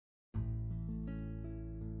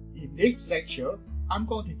In this lecture, I'm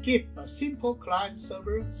going to give a simple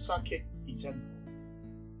client-server circuit example.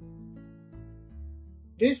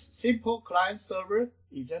 This simple client-server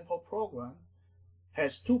example program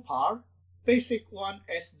has two parts,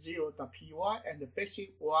 basic1s0.py and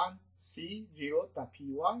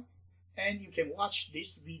basic1c0.py, and you can watch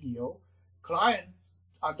this video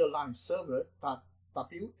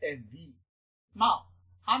client_server.wmv. Now,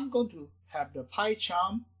 I'm going to have the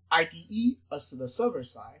PyCharm IDE as the server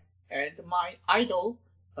side and my idle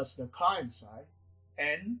as the client side,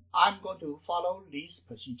 and I'm going to follow these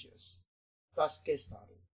procedures. Let's get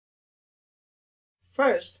started.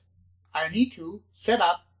 First, I need to set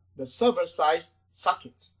up the server-side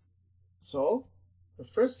socket. So, the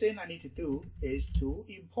first thing I need to do is to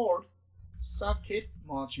import socket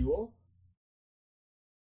module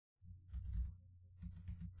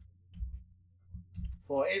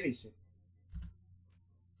for everything.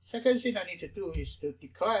 Second thing I need to do is to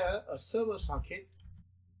declare a server socket.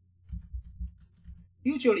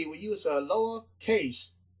 Usually we use a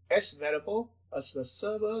lowercase s variable as the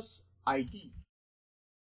server's ID.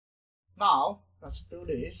 Now, let's do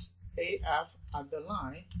this.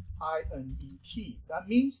 AF_INET. That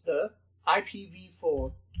means the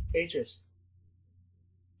IPv4 address.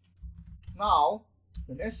 Now,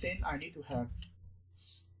 the next thing I need to have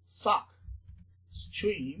sock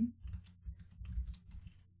stream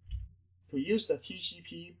to use the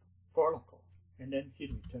TCP protocol and then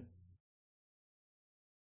hit return.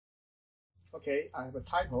 Okay, I have a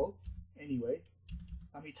typo. Anyway,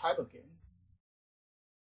 let me type again.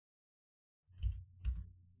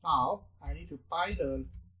 Now, I need to find the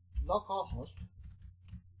localhost.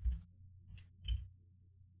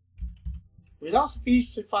 Without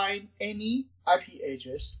specifying any IP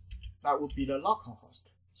address, that would be the localhost.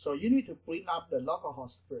 So you need to bring up the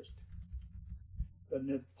localhost first.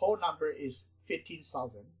 The port number is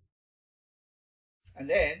 15,000. And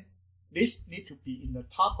then this needs to be in the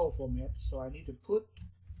tuple format, so I need to put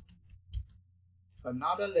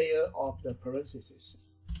another layer of the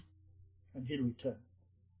parentheses and hit return.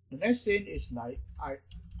 The next thing is like I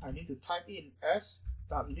need to type in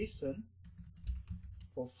s.listen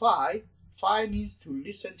for 5. 5 means to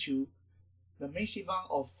listen to the maximum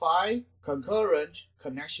of 5 concurrent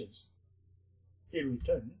connections. Hit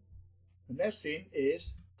return. The next thing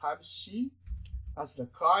is type C as the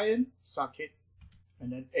client socket,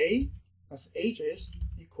 and then A as address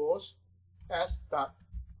equals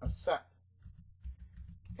s.accept.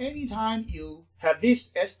 Anytime you have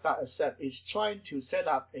this s.accept, it's trying to set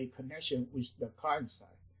up a connection with the client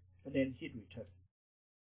side, and then hit return.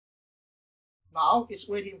 Now it's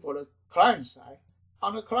waiting for the client side.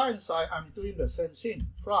 On the client side, I'm doing the same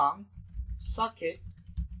thing. From socket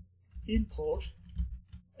import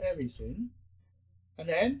everything, and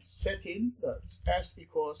then setting the s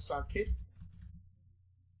equals socket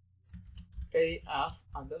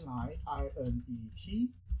AF_INET,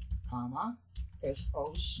 comma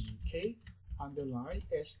SOCK_STREAM,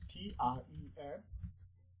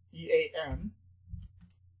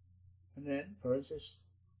 and then parentheses,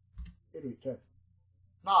 hit return.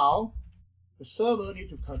 Now, the server needs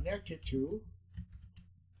to connect it to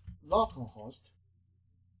localhost,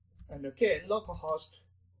 and again, localhost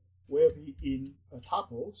will be in a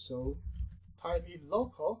tuple, so type in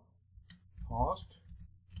localhost,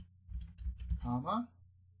 comma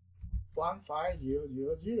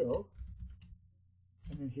 15000,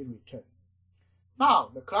 and then hit return. Now,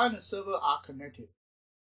 the client and server are connected.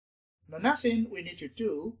 The next thing we need to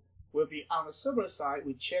do will be on the server side,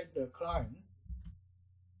 we check the client.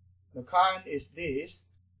 The client is this.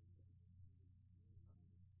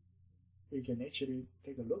 We can actually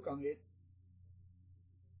take a look on it.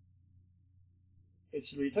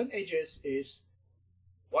 Its return address is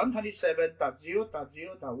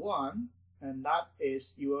 127.0.0.1, and that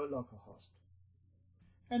is your localhost.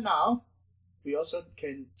 And now, we also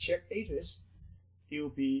can check address. It will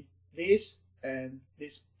be this and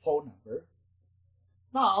this port number.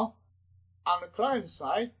 Now, on the client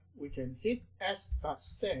side, we can hit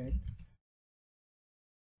s.send.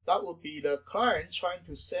 That would be the client trying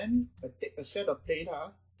to send a set of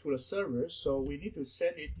data to the server, so we need to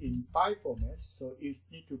send it in byte format, so it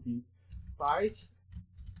needs to be bytes,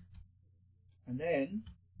 and then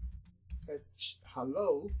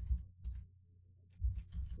hello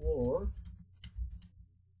world,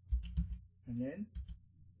 and then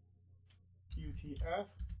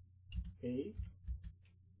UTF-8,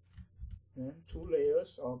 and 2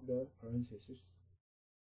 layers of the parentheses.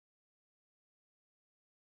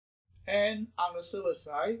 And on the server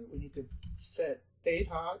side, we need to set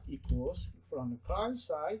data equals from the client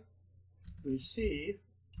side receive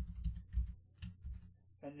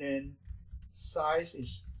and then size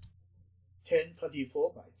is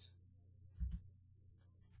 1024 bytes.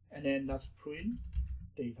 And then let's print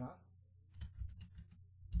data.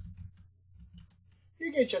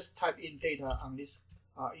 You can just type in data on this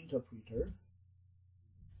interpreter,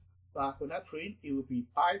 but when I print, it will be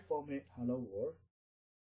byte format hello world.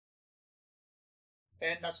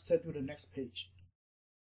 And let's turn to the next page.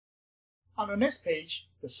 On the next page,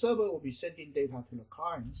 the server will be sending data to the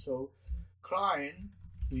client. So client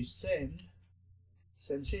will send,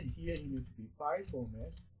 same thing here, you need to be byte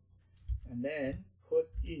format, and then put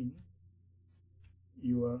in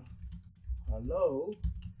your hello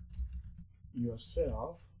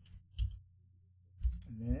yourself,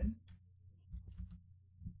 and then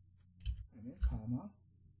comma,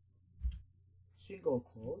 single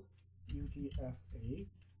quote, UTF-8,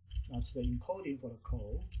 that's the encoding for the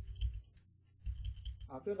code.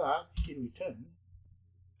 After that, hit return,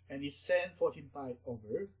 and it sends 14 bytes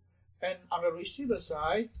over. And on the receiver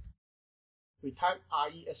side, we type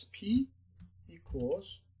RESP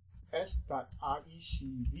equals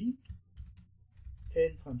s.recv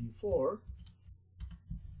 1024,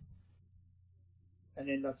 and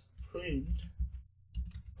then let's print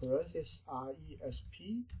parentheses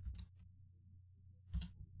RESP,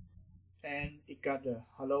 and it got the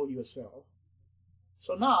hello yourself.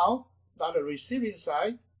 So now that the receiving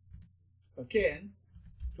side, again,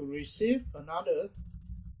 to receive another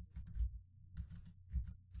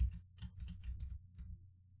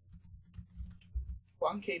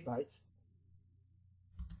 $1K bytes,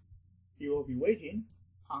 you will be waiting.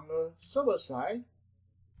 On the server side,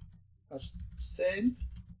 let's send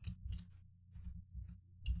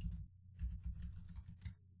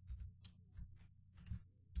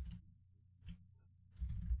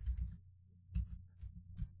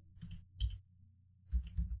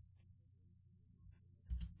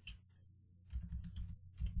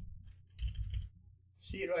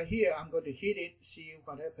see right here, I'm going to hit it, see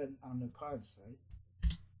what happened on the client side.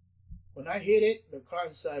 When I hit it, the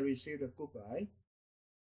client side received a goodbye.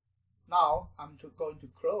 Now I'm going to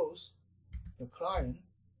close the client.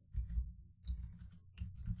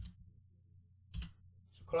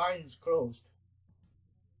 So client is closed.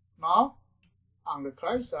 Now on the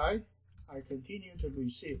client side, I continue to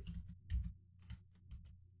receive.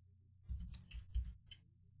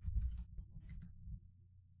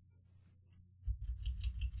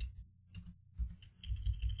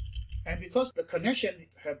 And because the connection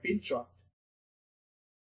have been dropped,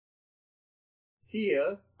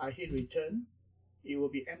 here I hit return, it will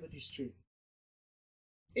be empty string.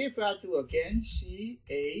 If I do again,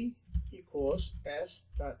 CA equals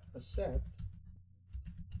s.accept,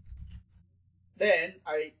 then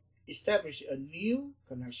I establish a new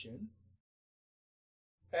connection.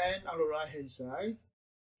 And on the right hand side,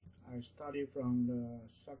 I started from the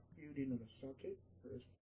building of the circuit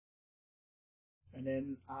first. And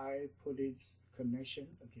then I put its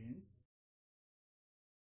connection again.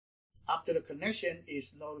 After the connection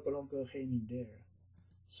is no longer hanging there.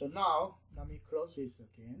 So now, let me close this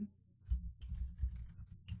again.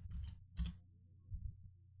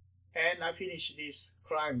 And I finish this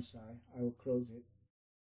client side. I will close it.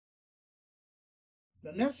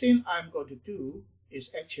 The next thing I'm going to do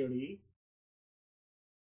is actually,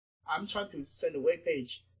 I'm trying to send a web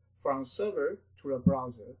page from server to the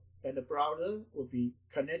browser. And the browser will be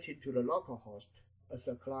connected to the localhost as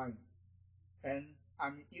a client. And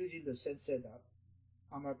I'm using the same setup.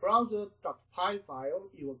 On my browser.py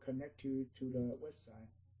file, it will connect to the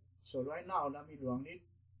website. So right now, let me run it.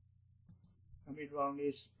 Let me run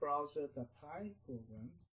this browser.py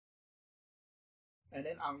program. And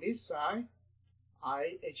then on this side,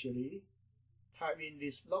 I actually type in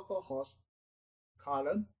this localhost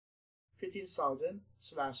column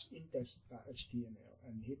 15,000/index.html.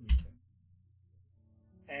 And hit return.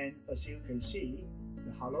 And as you can see,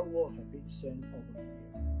 the hello world has been sent over here.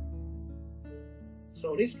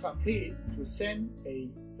 So this complete to send a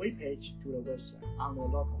web page to the website on the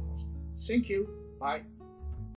localhost. Thank you. Bye.